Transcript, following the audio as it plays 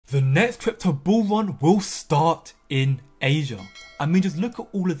The next crypto bull run will start in Asia. I mean, just look at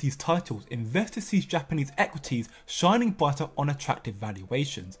all of these titles. Investors see Japanese equities shining brighter on attractive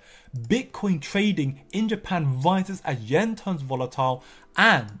valuations. Bitcoin trading in Japan rises as yen turns volatile,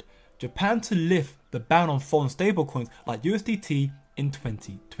 and Japan to lift the ban on foreign stablecoins like USDT in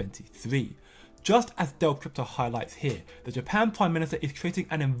 2023. Just as Dell Crypto highlights here, the Japan Prime Minister is creating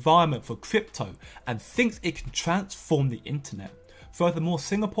an environment for crypto and thinks it can transform the internet. Furthermore,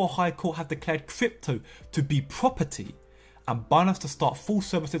 Singapore High Court has declared crypto to be property and Binance to start full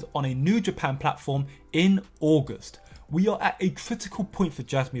services on a new Japan platform in August. We are at a critical point for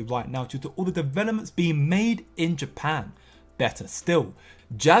Jasmy right now due to all the developments being made in Japan. Better still,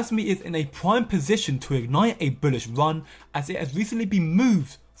 Jasmy is in a prime position to ignite a bullish run as it has recently been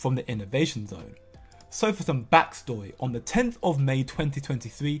moved from the innovation zone. So for some backstory, on the 10th of May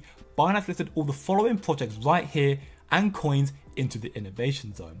 2023, Binance listed all the following projects right here and coins into the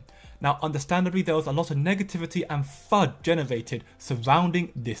innovation zone. Now understandably, there was a lot of negativity and FUD generated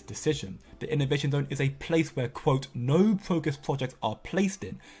surrounding this decision. The innovation zone is a place where, quote, no progress projects are placed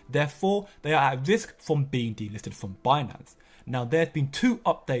in, therefore they are at risk from being delisted from Binance. Now there's been two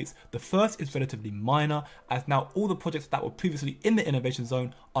updates. The first is relatively minor, as now all the projects that were previously in the innovation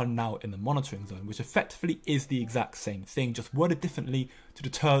zone are now in the monitoring zone, which effectively is the exact same thing, just worded differently to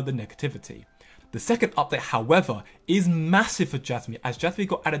deter the negativity. The second update, however, is massive for Jasmy, as Jasmy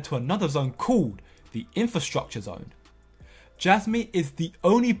got added to another zone called the infrastructure zone. Jasmy is the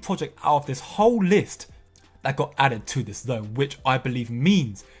only project out of this whole list that got added to this zone, which I believe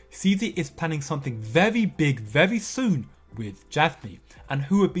means CZ is planning something very big very soon with Jasmy. And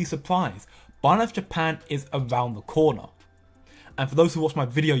who would be surprised? Binance Japan is around the corner. And for those who watched my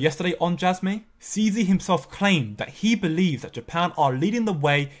video yesterday on Jasmy, CZ himself claimed that he believes that Japan are leading the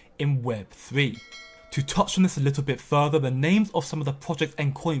way in Web3. To touch on this a little bit further, the names of some of the projects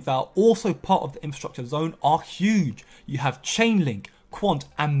and coins that are also part of the infrastructure zone are huge. You have Chainlink, Quant,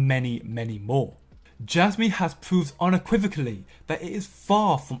 and many more. Jasmy has proved unequivocally that it is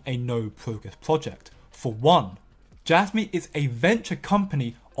far from a no progress project. For one, Jasmy is a venture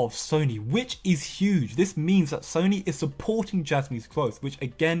company of Sony, which is huge. This means that Sony is supporting Jasmy's growth, which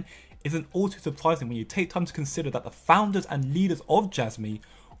again isn't all too surprising when you take time to consider that the founders and leaders of Jasmy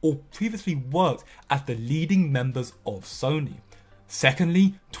all previously worked as the leading members of Sony.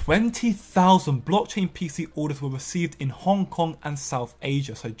 Secondly, 20,000 blockchain PC orders were received in Hong Kong and South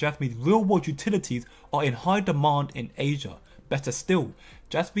Asia, so Jasmy's real world utilities are in high demand in Asia. Better still,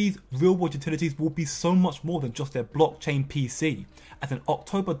 Jasmy's real world utilities will be so much more than just their blockchain PC, as in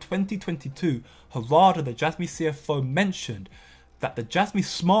October 2022, Harada, the Jasmy CFO, mentioned that the Jasmy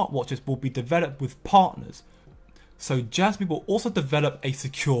smartwatches will be developed with partners. So Jasmy will also develop a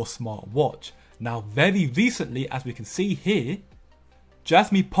secure smartwatch. Now very recently, as we can see here,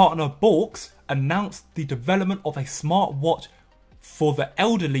 Jasmy partner Borks announced the development of a smartwatch for the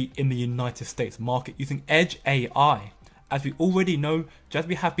elderly in the United States market using Edge AI. As we already know,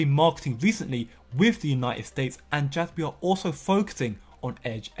 Jasmy have been marketing recently with the United States, and Jasmy are also focusing on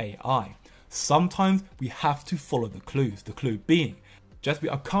Edge AI. Sometimes we have to follow the clues, the clue being Jasmy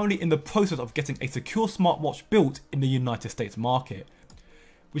are currently in the process of getting a secure smartwatch built in the United States market,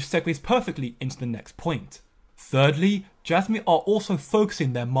 which segues perfectly into the next point. Thirdly, Jasmy are also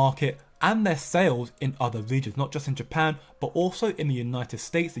focusing their market and their sales in other regions, not just in Japan, but also in the United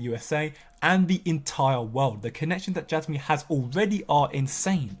States, the USA, and the entire world. The connections that Jasmy has already are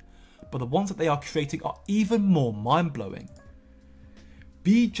insane, but the ones that they are creating are even more mind-blowing.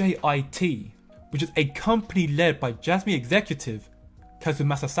 BJIT, which is a company led by Jasmy executive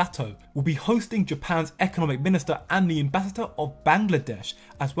Kazumasa Sato, will be hosting Japan's economic minister and the ambassador of Bangladesh,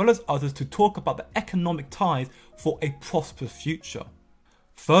 as well as others, to talk about the economic ties for a prosperous future.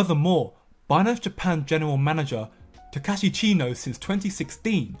 Furthermore, Binance Japan General Manager Takashi Chino since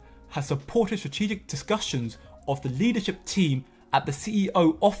 2016 has supported strategic discussions of the leadership team at the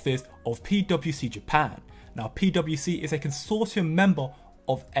CEO office of PwC Japan. Now PwC is a consortium member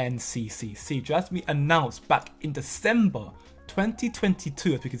of NCCC. Jasmy announced back in December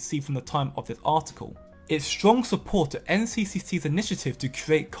 2022, as we can see from the time of this article, its strong support to NCCC's initiative to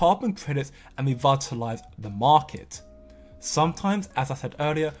create carbon credits and revitalise the market. Sometimes, as I said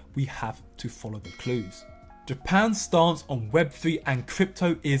earlier, we have to follow the clues. Japan's stance on Web3 and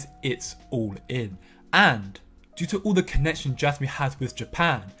crypto is it's all in, and due to all the connection Jasmy has with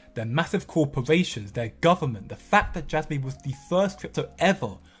Japan, their massive corporations, their government, the fact that Jasmy was the first crypto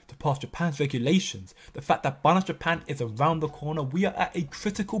ever to pass Japan's regulations, the fact that Binance Japan is around the corner, we are at a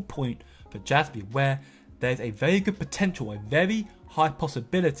critical point for Jasmy where there's a very good potential, a very high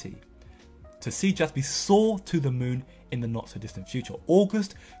possibility to see Jasmy soar to the moon in the not so distant future.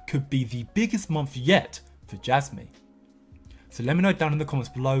 August could be the biggest month yet for Jasmy. So let me know down in the comments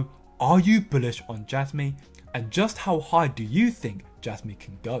below, are you bullish on Jasmy? And just how high do you think Jasmy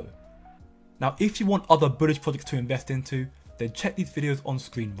can go? Now, if you want other bullish projects to invest into, then check these videos on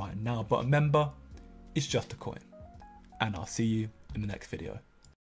screen right now. But remember, it's just a coin. And I'll see you in the next video.